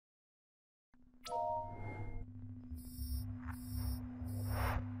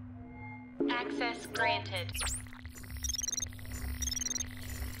Access granted.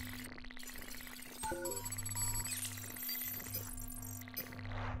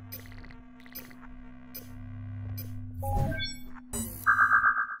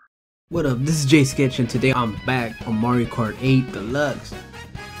 What up, this is Jayysketch and today I'm back on Mario Kart 8 Deluxe.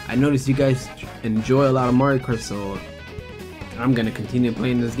 I noticed you guys enjoy a lot of Mario Kart, so I'm gonna continue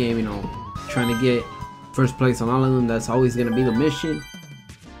playing this game, you know, trying to get first place on all of them. That's always gonna be the mission,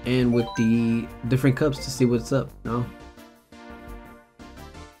 and with the different cups to see what's up, you know?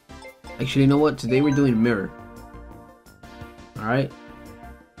 Actually, you know what? Today we're doing mirror. Alright?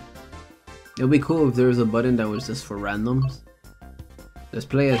 It would be cool if there was a button that was just for randoms. Let's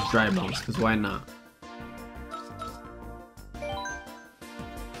play as dry bones, because why not?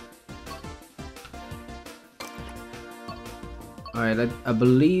 Alright, I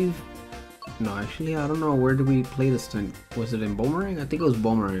believe... No, actually, I don't know. Where did we play this time? Was it in Boomerang? I think it was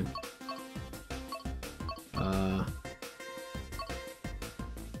Boomerang.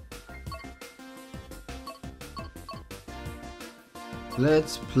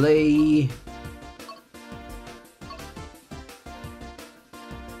 Let's play...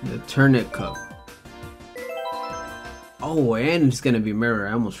 the Turnip Cup. Oh, and it's gonna be mirror.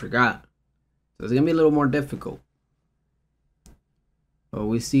 I almost forgot. So it's gonna be a little more difficult. But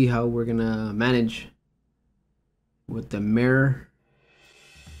we see how we're gonna manage with the mirror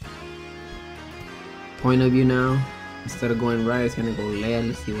point of view now. Instead of going right, it's gonna go left.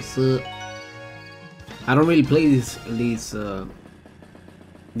 Let's see what's up. I don't really play these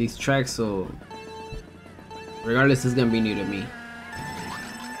tracks, so regardless, it's gonna be new to me.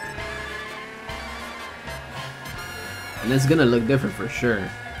 And it's gonna look different for sure.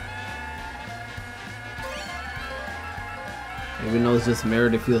 Even though it's just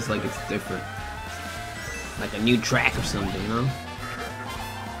mirrored, it feels like it's different. Like a new track or something, you know?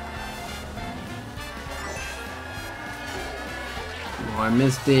 Oh, I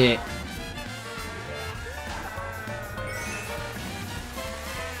missed it.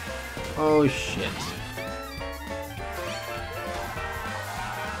 Oh shit.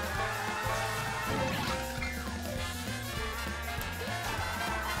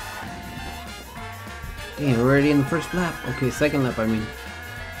 Damn, we're already in the first lap. Okay, second lap, I mean.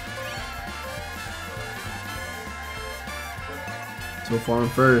 So far I'm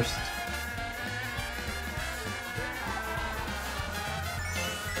first.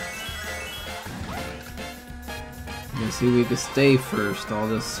 Let's see if we can stay first all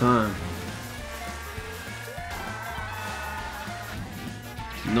this time.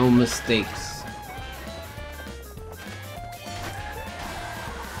 No mistakes.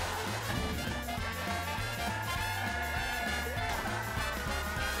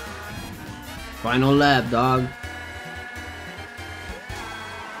 Final lap, dog.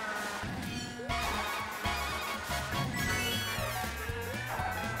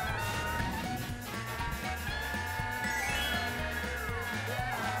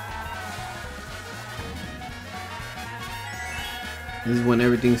 This is when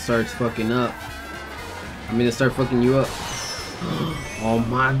everything starts fucking up. I mean, to start fucking you up. Oh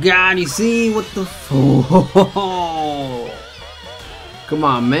my god, you see? What the fuck? Come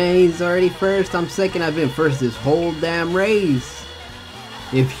on, man, he's already first. I'm second. I've been first this whole damn race.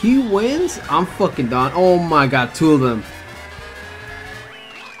 If he wins, I'm fucking done. Oh my god, two of them.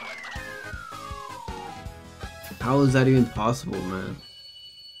 How is that even possible, man?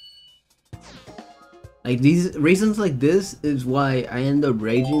 Like, these reasons like this is why I end up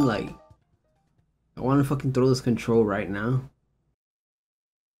raging. Like, I want to fucking throw this control right now.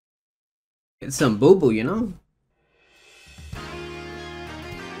 It's some boo-boo, you know?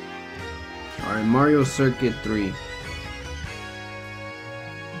 Alright, Mario Circuit 3.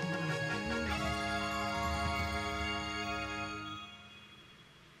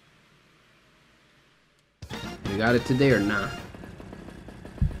 We got it today or not?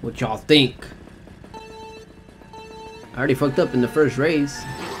 What y'all think? I already fucked up in the first race.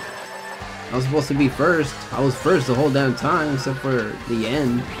 I was supposed to be first. I was first the whole damn time except for the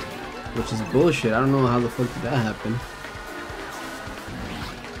end, which is bullshit. I don't know how the fuck did that happen.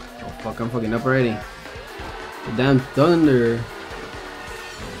 Fuck, I'm fucking up already. The damn thunder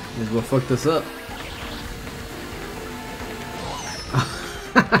is what fucked us up.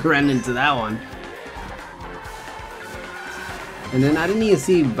 I ran into that one. And then I didn't even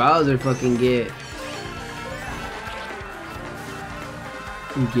see Bowser fucking get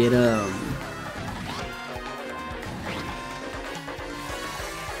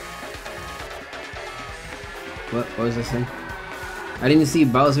what was I saying? I didn't see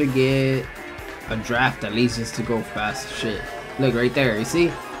Bowser get a draft at least just to go fast. Shit. Look right there, you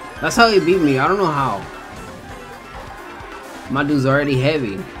see? That's how he beat me. I don't know how. My dude's already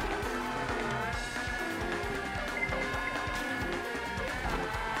heavy.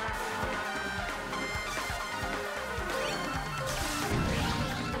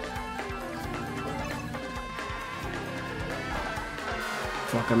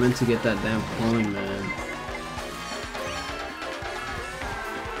 Fuck, I meant to get that damn coin, man.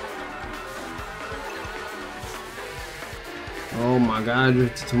 Oh my god, I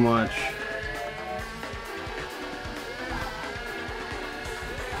drifted too much.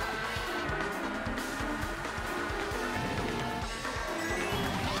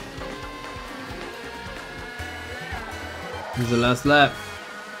 This is the last lap.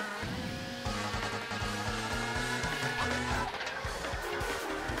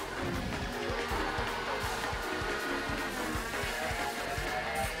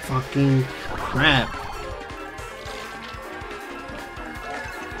 Fucking crap.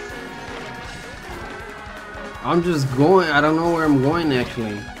 I'm just going, I don't know where I'm going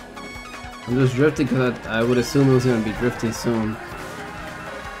actually. I'm just drifting because I would assume it was going to be drifting soon.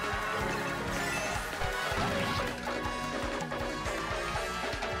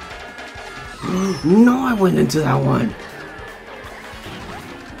 No, I went into that one.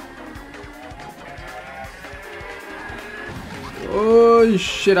 Oh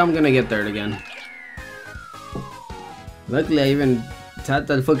shit, I'm gonna get there again. Luckily I even tapped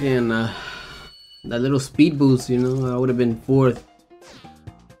that fucking that little speed boost, you know. I would have been 4th.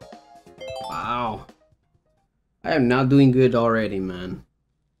 Wow, I am not doing good already, man.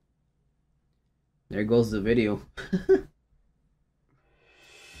 There goes the video.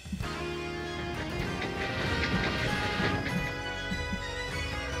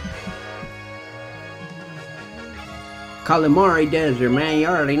 Calamari Desert, man, you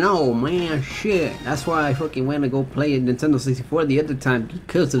already know, man, shit. That's why I fucking went to go play Nintendo 64 the other time,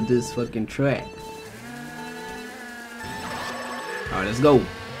 because of this fucking track. Alright, let's go.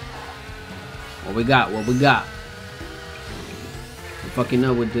 What we got, what we got? I'm fucking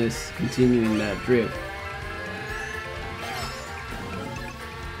up with this, continuing that drift.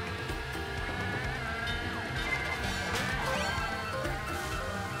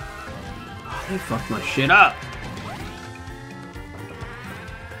 Oh, they fucked my shit up.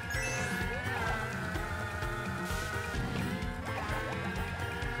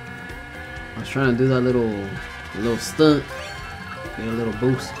 I was trying to do that little stunt, get a little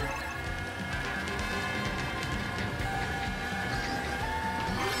boost.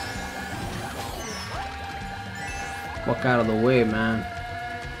 Fuck out of the way, man.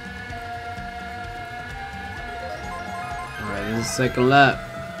 Alright, this is the second lap.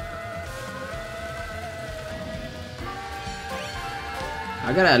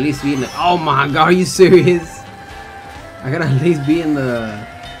 I gotta at least be in the... Oh my god, are you serious? I gotta at least be in the...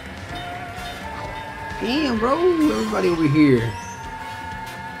 Damn, bro, everybody over here.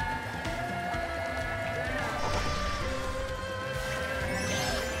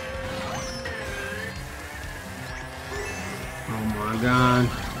 Oh my god.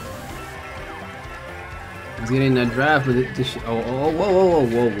 I was getting that draft with it. Oh, whoa.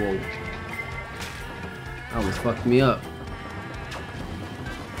 That almost fucked me up.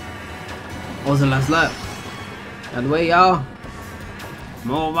 What was the last lap? Out of the way, y'all.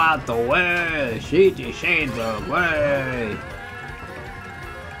 Move out the way! Shitty shades away!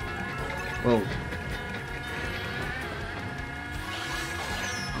 Whoa.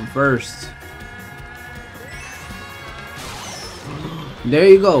 I'm first. There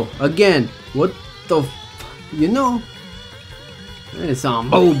you go. Again. What the f... You know? It's on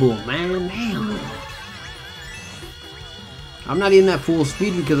Bobo, man. Damn. I'm not even at full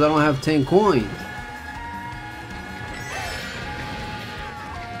speed because I don't have 10 coins.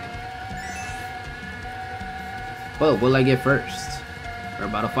 Well, will I get first? We're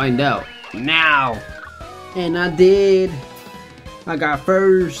about to find out now. And I did. I got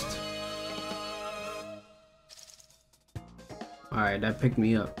first. Alright, that picked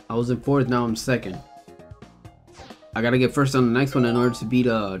me up. I was in 4th, now I'm 2nd. I gotta get first on the next one in order to beat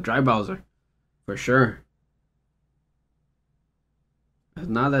Dry Bowser. For sure. If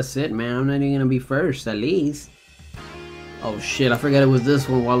not, that's it, man. I'm not even gonna be first, at least. Oh shit, I forgot it was this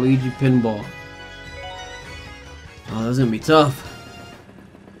one, Waluigi Pinball. Oh, that's gonna be tough.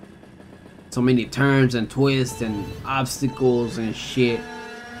 So many turns and twists and obstacles and shit.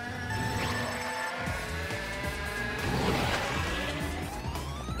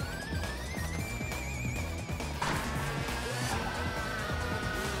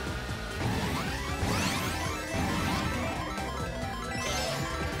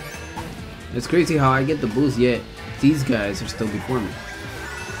 It's crazy how I get the boost yet these guys are still before me.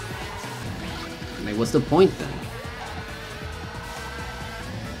 Like, what's the point then?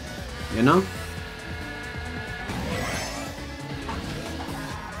 You know?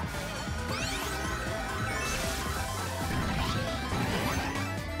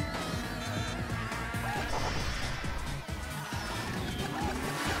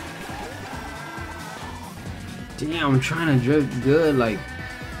 Damn, I'm trying to drift good, like,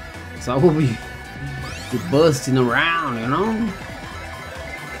 so I will be busting around, you know?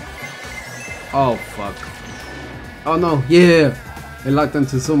 Oh, fuck. Oh, no, yeah. It locked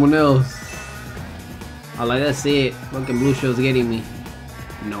onto someone else. Oh, like, that's it. Fucking blue shell's getting me.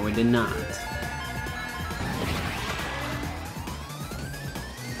 No, it did not.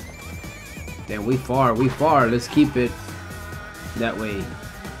 Damn, we far. Let's keep it that way.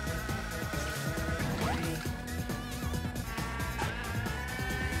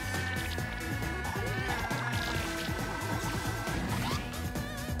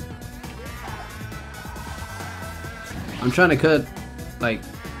 I'm trying to cut, like,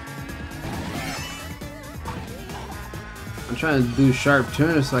 I'm trying to do sharp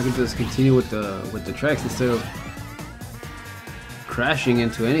turns so I can just continue with the tracks instead of crashing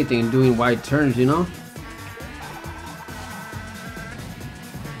into anything and doing wide turns, you know?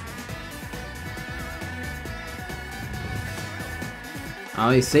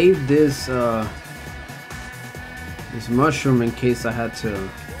 I saved this this mushroom in case I had to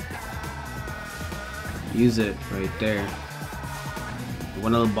use it right there.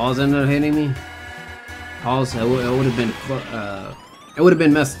 One of the balls ended up hitting me. Also, it would have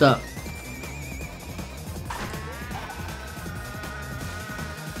been messed up.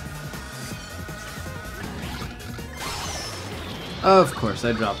 Of course,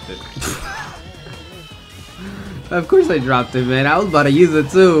 I dropped it. Of course, I dropped it, man. I was about to use it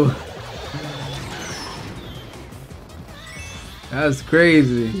too. That's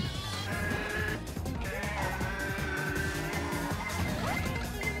crazy.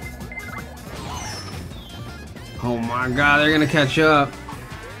 Oh my god, they're gonna catch up.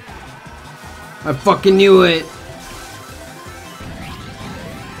 I fucking knew it.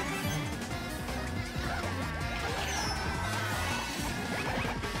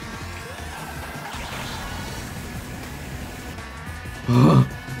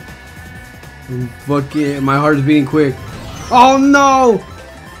 Fucking, my heart's beating quick. Oh no!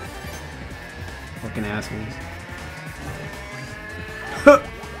 Fucking assholes.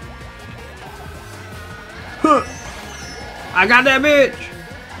 I got that bitch!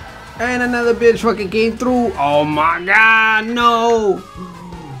 And another bitch fucking came through. Oh my god, no!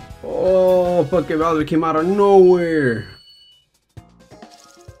 Oh, fucking Bowser came out of nowhere.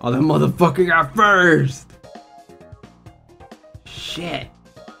 Oh, that motherfucker got first. Shit.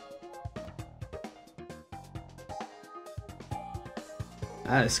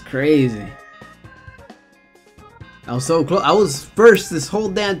 That is crazy. I was so close. I was first this whole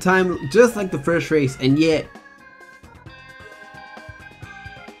damn time, just like the first race, and yet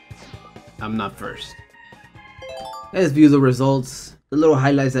I'm not first. Let's view the results. The little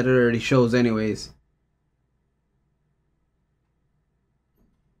highlights that it already shows anyways.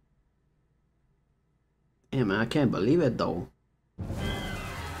 Damn, man, I can't believe it though.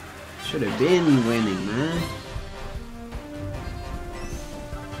 Should have been winning, man.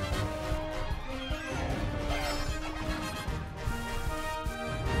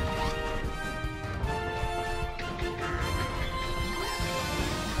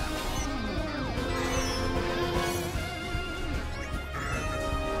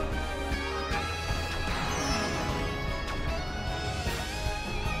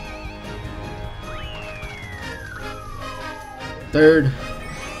 Third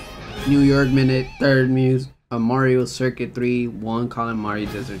New York minute, third Mario Circuit 3, 1 Colin Mario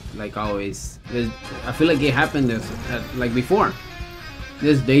Desert, like always. I feel like it happened like before.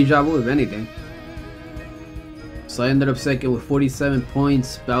 This deja vu, if anything. So I ended up second with 47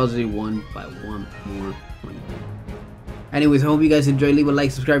 points. Bowser won by 1 more point. Anyways, I hope you guys enjoyed. Leave a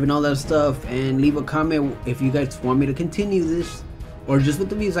like, subscribe, and all that stuff, and leave a comment if you guys want me to continue this, or just with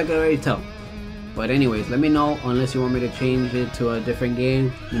the views. I can already tell. But anyways, let me know, unless you want me to change it to a different game,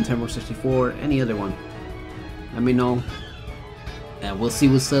 Nintendo 64, any other one. Let me know, and we'll see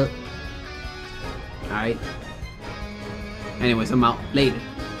what's up. Alright. Anyways, I'm out. Later.